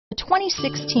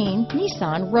2016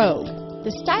 Nissan Rogue.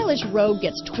 The stylish Rogue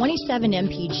gets 27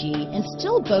 mpg and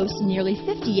still boasts nearly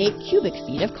 58 cubic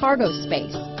feet of cargo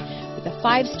space. With a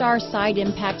 5-star side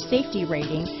impact safety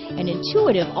rating and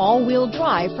intuitive all-wheel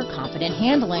drive for confident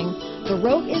handling, the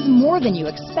Rogue is more than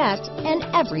you expect and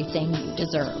everything you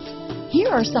deserve. Here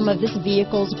are some of this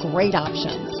vehicle's great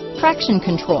options: traction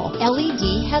control,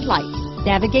 LED headlights,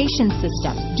 navigation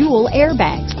system, dual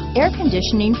airbags, air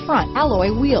conditioning front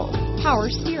alloy wheels,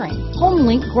 power steering,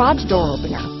 HomeLink garage door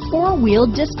opener, 4-wheel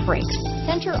disc brakes,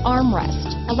 center armrest,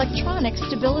 electronic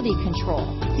stability control,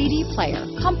 CD player,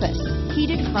 compass,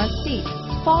 heated front seats,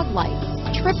 fog lights,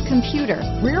 trip computer,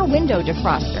 rear window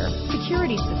defroster,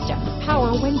 security system,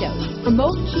 power windows,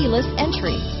 remote keyless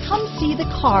entry. Come see the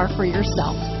car for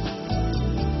yourself.